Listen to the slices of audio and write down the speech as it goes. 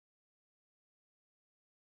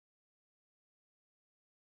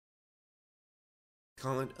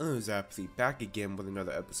Colette, Apathy, back again with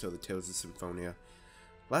another episode of Tales of Symphonia.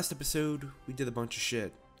 Last episode, we did a bunch of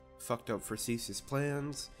shit. Fucked up for Theseus'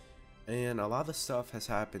 plans, and a lot of stuff has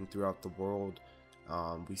happened throughout the world.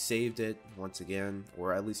 We saved it once again,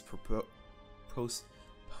 or at least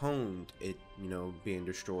postponed it, being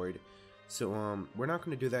destroyed. So, we're not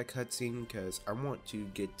going to do that cutscene because I want to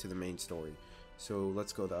get to the main story. So,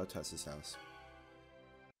 let's go to Altessa's house.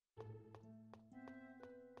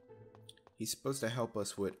 He's supposed to help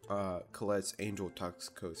us with Colette's angel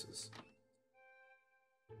toxicosis.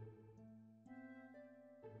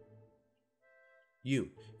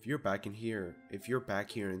 If you're back here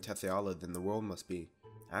in Tethe'alla, then the world must be.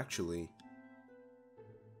 Actually,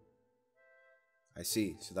 I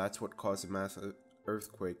see. So that's what caused the massive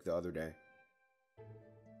earthquake the other day.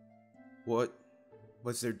 What?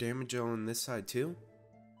 Was there damage on this side too?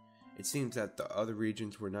 It seems that the other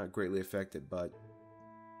regions were not greatly affected, but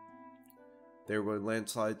there were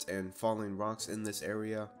landslides and falling rocks in this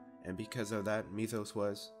area, and because of that, Mythos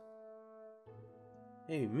was...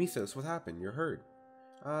 Hey, Mythos, what happened? You're hurt.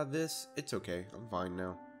 It's okay. I'm fine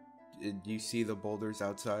now. Did you see the boulders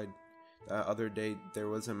outside? The other day, there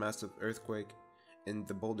was a massive earthquake, and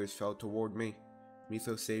the boulders fell toward me.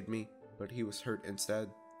 Mythos saved me, but he was hurt instead.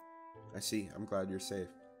 I see. I'm glad you're safe.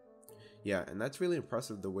 Yeah, and that's really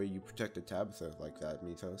impressive the way you protected Tabitha like that,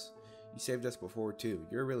 Mythos. You saved us before too.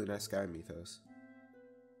 You're a really nice guy, Mythos.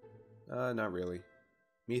 Not really.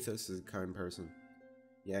 Mythos is a kind person.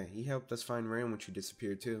 Yeah, he helped us find Ram when she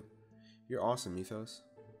disappeared too. You're awesome, Mythos.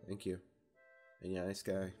 Thank you. And yeah, nice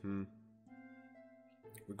guy.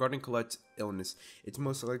 Regarding Colette's illness, it's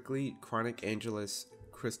most likely chronic angelus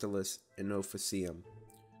crystallis inofficium.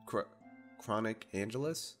 Chronic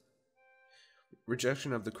angelus?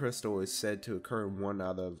 Rejection of the crystal is said to occur in 1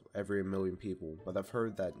 out of every 1,000,000 people, but I've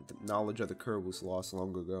heard that knowledge of the curve was lost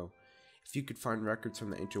long ago. If you could find records from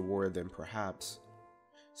the ancient war, then perhaps.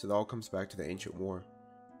 So it all comes back to the ancient war.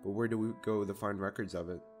 But where do we go to find records of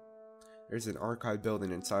it? There's an archive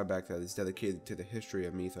building in Cyback that is dedicated to the history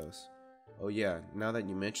of Mythos. Oh yeah, now that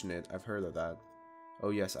you mention it, I've heard of that. Oh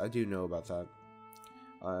yes, I do know about that.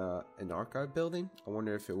 An archive building? I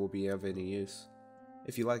wonder if it will be of any use.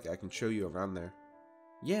 If you like, I can show you around there.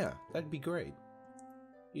 Yeah, that'd be great.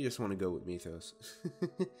 You just want to go with Mythos.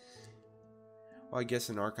 Well, I guess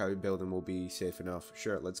an archive building will be safe enough.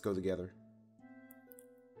 Sure, let's go together.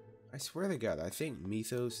 I swear to God, I think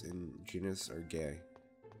Mythos and Genus are gay.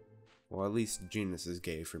 Well, at least Genus is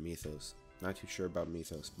gay for Mythos. Not too sure about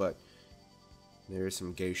Mythos, but there is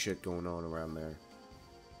some gay shit going on around there.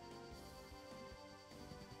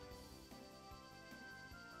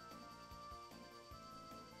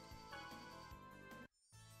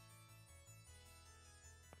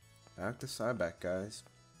 Back to Cyback, guys.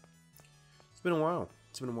 It's been a while.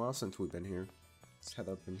 It's been a while since we've been here. Let's head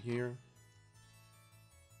up in here.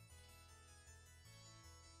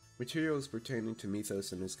 Materials pertaining to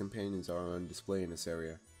Mythos and his companions are on display in this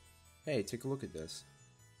area. Hey, take a look at this.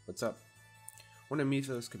 What's up? One of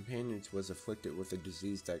Mythos' companions was afflicted with a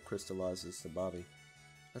disease that crystallizes the body.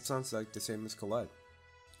 That sounds like the same as Colette.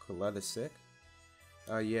 Colette is sick?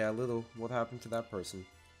 Yeah, a little. What happened to that person?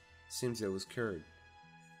 Seems it was cured.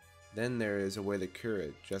 Then there is a way to cure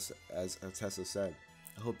it, just as Altessa said.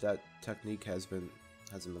 I hope that technique hasn't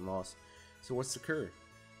been lost. So what's the cure?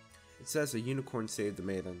 It says a unicorn saved the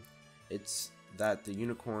maiden. It's the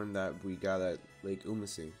unicorn that we got at Lake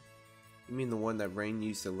Umasi. You mean the one that Rain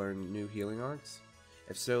used to learn new healing arts?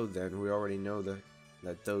 If so, then we already know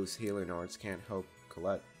that those healing arts can't help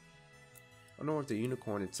Colette. I don't know if the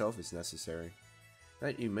unicorn itself is necessary. Now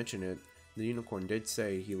that you mention it, the unicorn did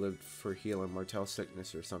say he lived for healing Martel's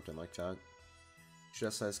sickness or something like that.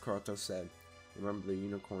 Just as Kratos said. Remember the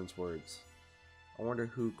unicorn's words. I wonder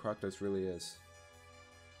who Kratos really is.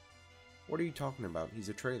 What are you talking about? He's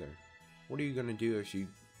a traitor. What are you gonna do if you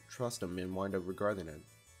trust him and wind up regarding it?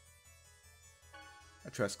 I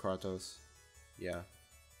trust Kratos. Yeah.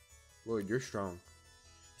 Lloyd, you're strong.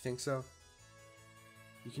 You think so?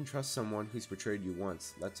 You can trust someone who's betrayed you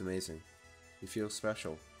once. That's amazing. You feel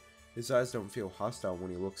special. His eyes don't feel hostile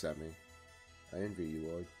when he looks at me. I envy you,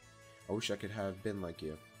 Lloyd. I wish I could have been like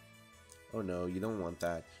you. Oh no, you don't want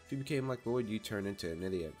that. If you became like Lloyd, you'd turn into an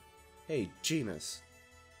idiot. Hey, Genus!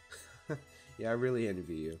 Yeah, I really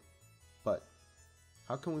envy you. But,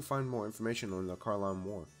 how can we find more information on the Carline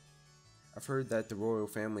War? I've heard that the royal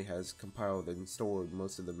family has compiled and stored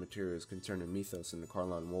most of the materials concerning Mythos in the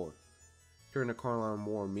Carline War. During the Carline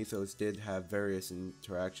War, Mythos did have various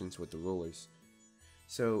interactions with the rulers.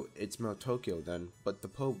 So, it's Mount Tokyo then, but the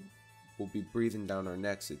Pope will be breathing down our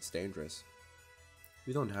necks. It's dangerous.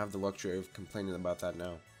 We don't have the luxury of complaining about that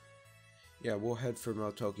now. Yeah, we'll head for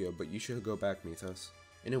Tokyo, but you should go back, Mythos.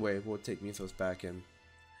 Anyway, we'll take Mythos back in.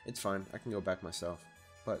 It's fine, I can go back myself.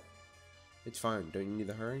 But, it's fine, don't you need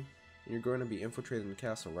to hurry? And you're going to be infiltrating the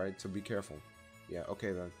castle, right? So be careful. Yeah,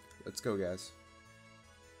 okay then. Let's go, guys.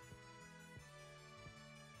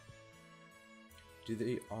 Do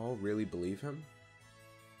they all really believe him?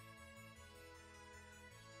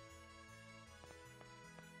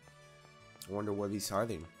 I wonder what he's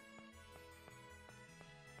hiding.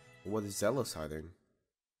 What is Zealous hiding?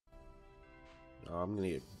 Oh, I'm gonna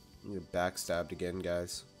get backstabbed again,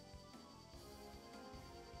 guys.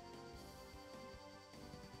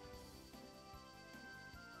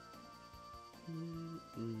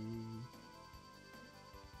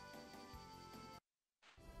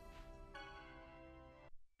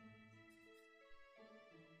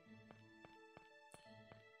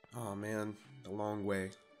 Oh man, a long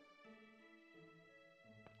way.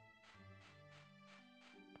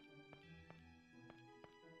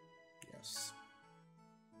 Yes.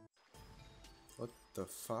 What the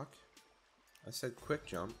fuck? I said quick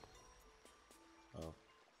jump. Oh.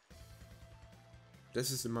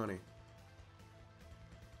 This is the money.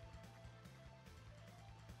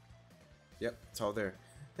 Yep, it's all there.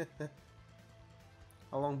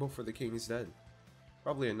 How long before the king is dead?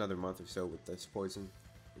 Probably another month or so with this poison.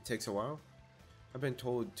 It takes a while? I've been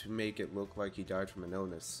told to make it look like he died from an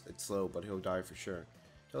illness. It's slow, but he'll die for sure.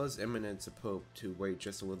 Tell His Eminence the Pope to wait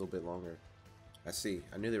just a little bit longer. I see.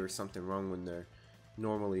 I knew there was something wrong when their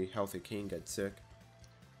normally healthy king gets sick.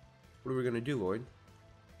 What are we gonna do, Lloyd?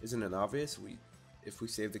 Isn't it obvious? If we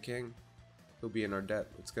save the king, he'll be in our debt.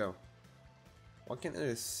 Let's go. Why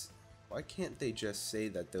can't they just say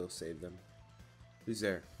that they'll save them? Who's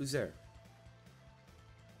there? Who's there?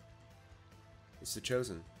 It's the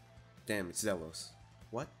Chosen. Damn, it's Zelos.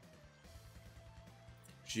 What?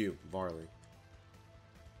 It's you, Varley.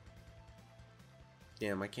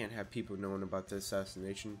 Damn, I can't have people knowing about the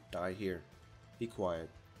assassination. Die here. Be quiet.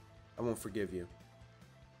 I won't forgive you.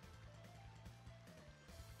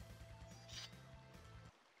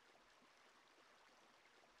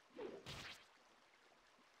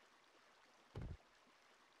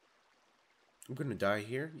 I'm gonna die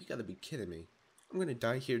here? You gotta be kidding me. I'm gonna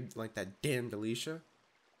die here like that damned Alicia?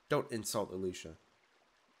 Don't insult Alicia.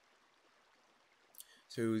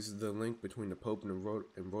 So who's the link between the Pope and the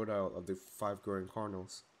Rhode Isle of the 5 growing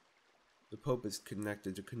cardinals? The Pope is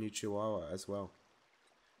connected to Konnichiwa as well.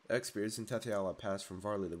 The experts in Tethe'alla passed from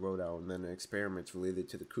Varley to Rhode Isle, and then the experiments related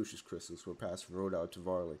to the Crucius crystals were passed from Rhode Isle to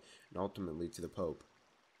Varley, and ultimately to the Pope.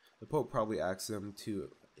 The Pope probably asked them to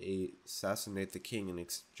assassinate the king in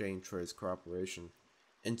exchange for his cooperation.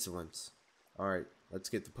 Insolence. Alright, let's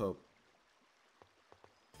get the Pope.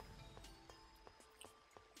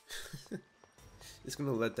 Just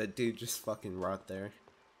gonna let that dude just fucking rot there.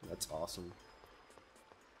 That's awesome.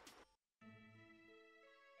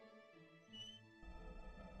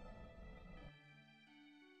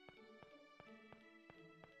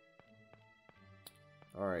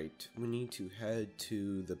 Alright, we need to head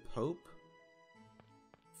to the Pope.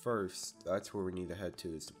 First, that's where we need to head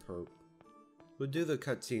to, is the Pope. We'll do the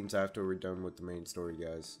cutscenes after we're done with the main story,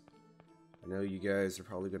 guys. I know you guys are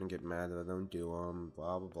probably gonna get mad that I don't do them,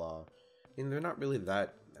 blah blah blah. I mean, they're not really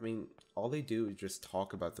that, I mean, all they do is just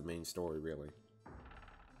talk about the main story, really.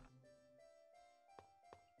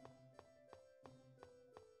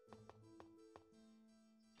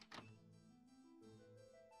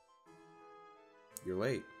 You're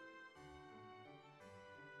late.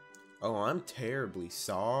 Oh, I'm terribly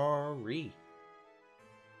sorry.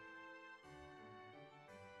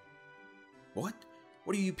 What?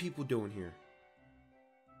 What are you people doing here?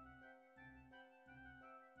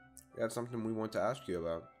 We have something we want to ask you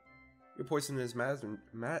about. You're poisoning His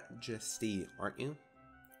Majesty, aren't you?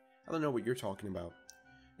 I don't know what you're talking about.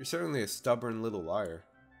 You're certainly a stubborn little liar.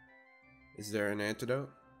 Is there an antidote?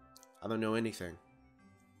 I don't know anything.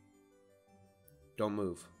 Don't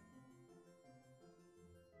move.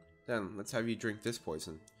 Then, let's have you drink this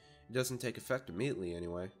poison. It doesn't take effect immediately,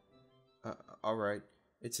 anyway. Alright.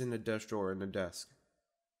 It's in the desk drawer in the desk.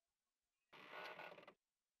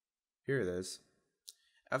 Here it is.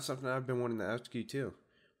 I have something I've been wanting to ask you, too.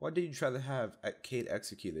 Why did you try to have Kate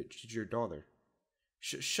executed? She's your daughter.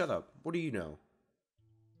 Shut up. What do you know?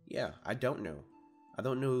 Yeah, I don't know. I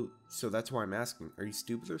don't know, so that's why I'm asking. Are you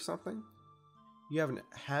stupid or something? You have a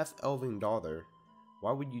half-elven daughter.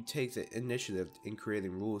 Why would you take the initiative in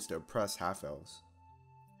creating rules to oppress half-elves?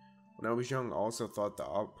 When I was young, I also thought the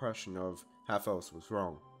oppression of half-elves was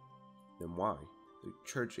wrong. Then why? The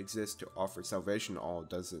church exists to offer salvation to all,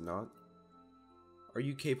 does it not? Are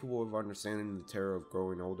you capable of understanding the terror of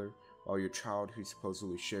growing older? while your child who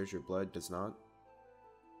supposedly shares your blood does not?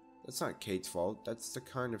 That's not Kate's fault. That's the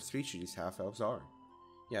kind of species half-elves are.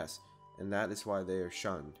 Yes, and that is why they are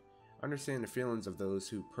shunned. I understand the feelings of those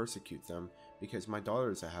who persecute them, because my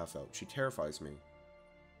daughter is a half-elf. She terrifies me.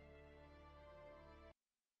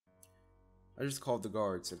 I just called the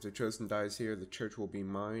guards. If the Chosen dies here, the church will be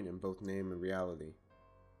mine in both name and reality.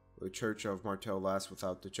 Will the Church of Martell last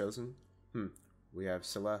without the Chosen? We have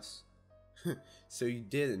Celeste. So you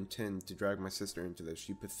did intend to drag my sister into this,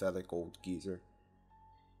 you pathetic old geezer.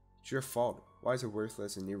 It's your fault. Why is a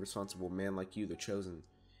worthless and irresponsible man like you the Chosen?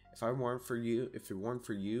 If it weren't for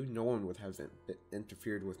you, no one would have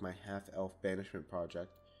interfered with my half-elf banishment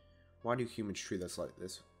project. Why do humans treat us like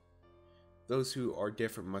this? Those who are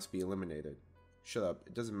different must be eliminated. Shut up.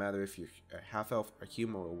 It doesn't matter if you're a half-elf, a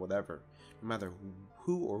human, or whatever. No matter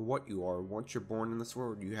who or what you are, once you're born in this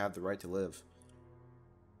world, you have the right to live.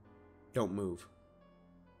 Don't move.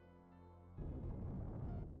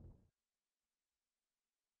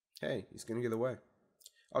 Hey, he's gonna get away.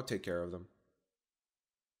 I'll take care of them.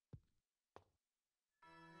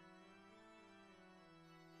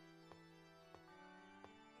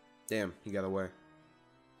 Damn, he got away.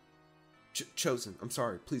 Chosen, I'm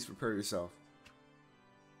sorry. Please prepare yourself.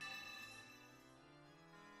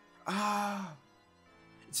 Ah!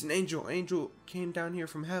 It's an angel. Angel came down here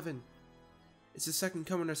from heaven. It's the second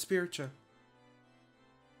coming of Spiritua.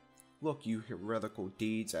 Look, you heretical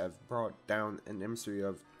deeds have brought down an emissary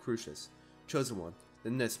of Crucius. Chosen one,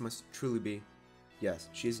 then this must truly be. Yes,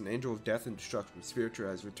 she is an angel of death and destruction.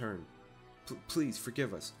 Spiritua has returned. Please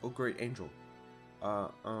forgive us, oh great angel.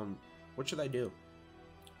 What should I do?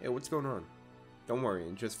 Hey, what's going on? Don't worry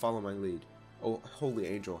and just follow my lead. Oh, holy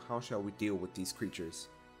angel, how shall we deal with these creatures?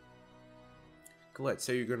 Colette,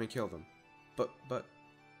 say you're gonna kill them. But,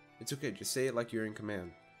 it's okay, just say it like you're in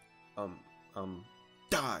command.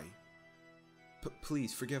 Die!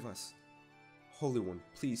 Please, forgive us. Holy One,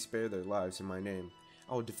 please spare their lives in my name.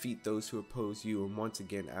 I will defeat those who oppose you and once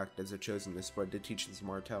again act as a chosen to spread the teachings of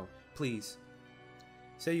Martell. Please.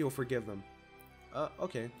 Say you'll forgive them.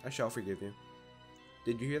 Okay, I shall forgive you.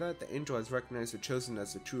 Did you hear that? The angel has recognized the Chosen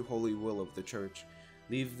as the true holy will of the church.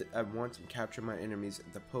 Leave at once and capture my enemies,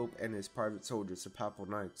 the Pope and his private soldiers, the Papal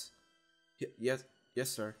Knights. Yes,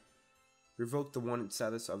 sir. Revoke the wanted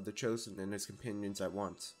status of the Chosen and his companions at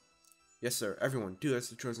once. Yes, sir. Everyone, do as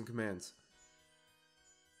the Chosen commands.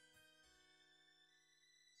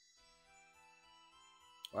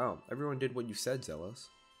 Wow, everyone did what you said, Zealous.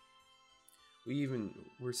 We even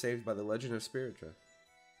were saved by the legend of Spiritua.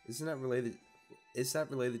 Isn't that related? Is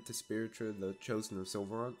that related to Spiritua, the Chosen of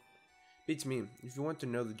Silverrock? Beats me. If you want to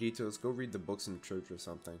know the details, go read the books in the church or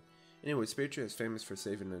something. Anyway, Spiritua is famous for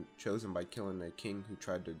saving the Chosen by killing a king who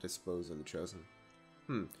tried to dispose of the Chosen.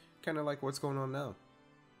 Kinda like what's going on now.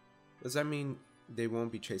 Does that mean they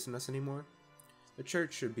won't be chasing us anymore? The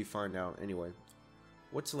church should be fine now, anyway.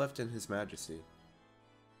 What's left in His Majesty?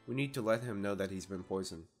 We need to let him know that he's been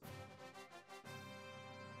poisoned.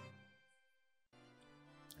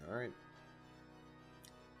 Alright.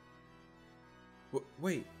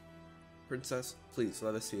 Wait! Princess, please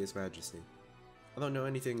let us see His Majesty. I don't know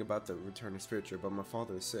anything about the return of Spiritua, but my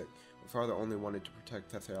father is sick. My father only wanted to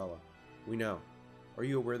protect Tethe'alla. We know. Are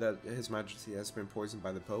you aware that His Majesty has been poisoned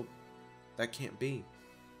by the Pope? That can't be.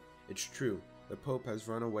 It's true. The Pope has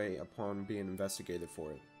run away upon being investigated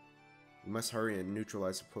for it. We must hurry and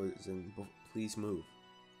neutralize the poison. Please move.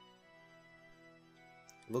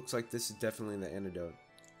 Looks like this is definitely the antidote.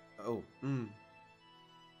 Oh,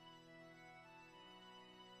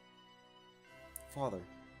 Father.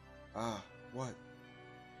 Ah, what?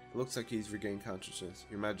 It looks like he's regained consciousness.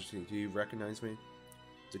 Your Majesty, do you recognize me?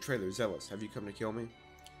 The traitor, Zealous, have you come to kill me?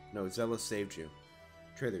 No, Zealous saved you.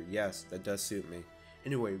 Traitor, yes, that does suit me.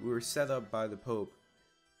 Anyway, we were set up by the Pope.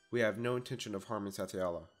 We have no intention of harming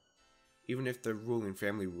Tethe'alla. Even if the ruling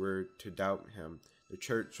family were to doubt him, the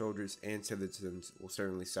church, soldiers, and citizens will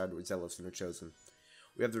certainly side with Zealous and the Chosen.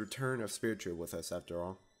 We have the return of Spiritua with us, after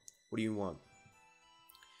all. What do you want?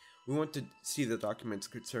 We want to see the documents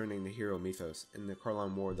concerning the hero mythos and the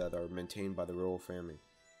Carline War that are maintained by the royal family.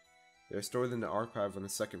 They are stored in the archive on the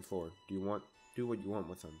second floor. Do what you want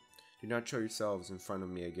with them. Do not show yourselves in front of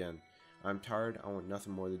me again. I am tired. I want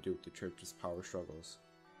nothing more to do with the church's power struggles.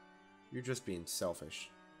 You're just being selfish.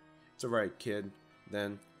 It's alright, kid.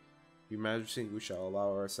 Then, Your Majesty, we shall allow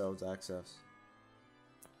ourselves access.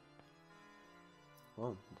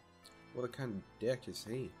 Oh, what a kind of dick is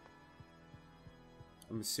he?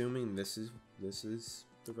 I'm assuming this is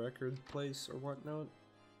the record place or whatnot.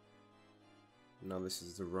 No, this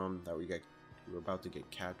is the room that we're about to get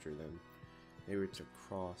captured in. Maybe it's a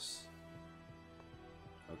cross.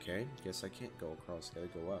 Okay, guess I can't go across, gotta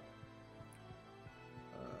go up.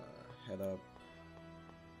 Head up.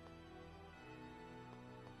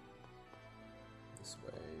 This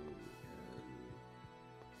way,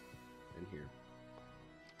 and here.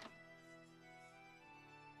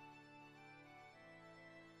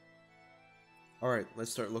 Alright,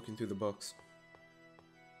 let's start looking through the books.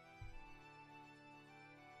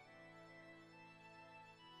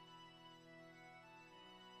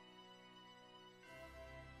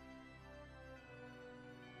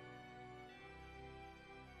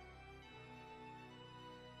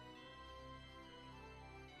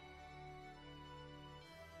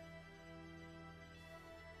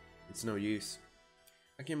 It's no use.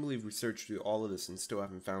 I can't believe we searched through all of this and still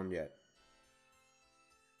haven't found yet.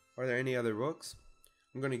 Are there any other books?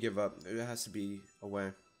 I'm gonna give up. There has to be a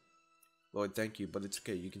way. Lloyd, thank you, but it's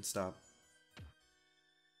okay. You can stop.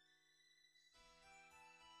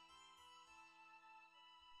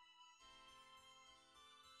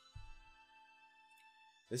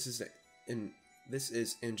 This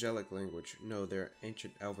is angelic language. No, they're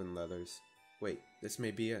ancient elven letters. Wait, this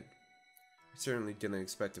may be it. I certainly didn't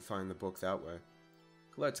expect to find the book that way.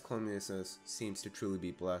 Colette's cleanliness seems to truly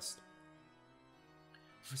be blessed.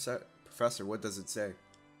 Professor, what does it say?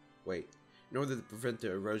 Wait. In order to prevent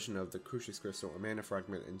the erosion of the crucius crystal, a mana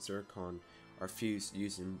fragment and zircon are fused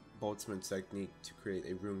using Boltzmann's technique to create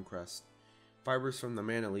a rune crest. Fibers from the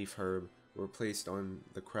mana leaf herb were placed on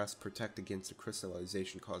the crest to protect against the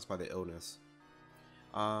crystallization caused by the illness.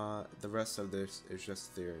 The rest of this is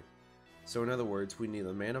just theory. So in other words, we need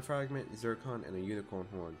a mana fragment, zircon, and a unicorn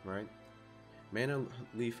horn, right? Mana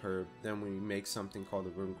leaf herb, then we make something called a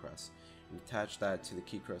rune crest, and attach that to the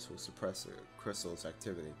key crest will suppress the crystal's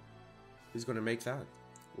activity. Who's going to make that?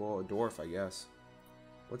 Well, a dwarf, I guess.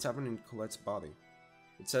 What's happening to Colette's body?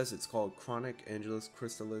 It says it's called chronic angelus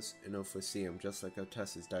crystallis inophyseum, just like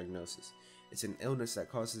Otessa's diagnosis. It's an illness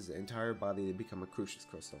that causes the entire body to become a crucius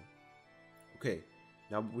crystal. Okay,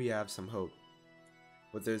 now we have some hope.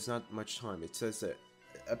 But there's not much time. It says that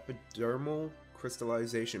epidermal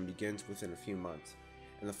crystallization begins within a few months,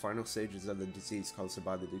 and the final stages of the disease cause the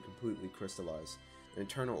body to completely crystallize. The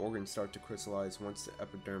internal organs start to crystallize once the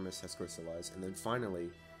epidermis has crystallized, and then finally,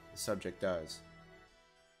 the subject dies.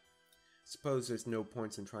 Suppose there's no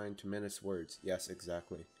points in trying to mince words. Yes,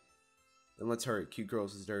 exactly. Then let's hurry. Cute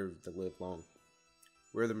girls deserve to live long.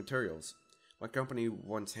 Where are the materials? My company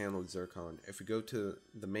once handled zircon. If we go to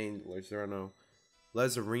the main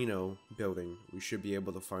Lazzarino building, we should be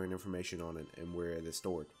able to find information on it and where it is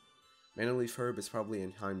stored. Mana leaf herb is probably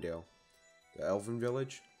in Heimdall. The Elven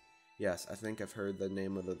village? Yes, I think I've heard the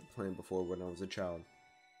name of the plant before when I was a child.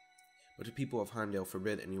 But the people of Heimdall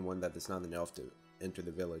forbid anyone that is not an elf to enter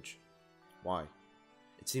the village. Why?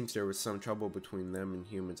 It seems there was some trouble between them and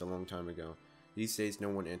humans a long time ago. These days no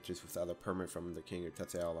one enters without a permit from the king of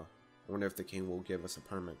Tethe'alla. I wonder if the king will give us a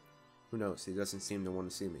permit. Who knows, he doesn't seem to want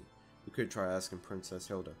to see me. We could try asking Princess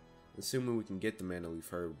Hilda. Assuming we can get the mana leaf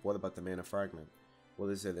herb, what about the mana fragment? What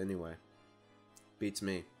is it anyway? Beats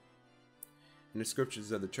me. In the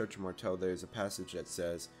scriptures of the Church of Martel, there is a passage that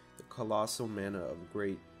says, the colossal mana of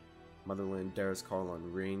great motherland Darius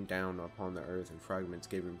Carlon rained down upon the earth in fragments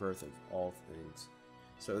giving birth of all things.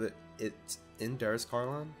 So that it's in Darius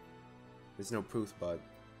Carlon? There's no proof, but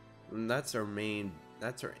that's our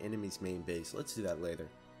enemy's main base. Let's do that later.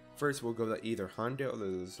 First, we'll go to either Heimdall or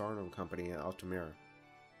the Zarno Company in Altamira.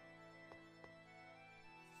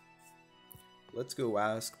 Let's go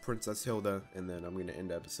ask Princess Hilda, and then I'm going to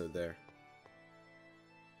end the episode there.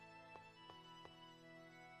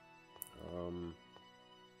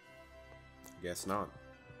 Guess not.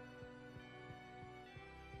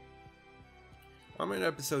 I'm in an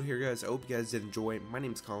episode here, guys. I hope you guys did enjoy. My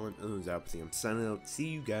name's Colin. I'm signing out. See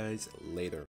you guys later.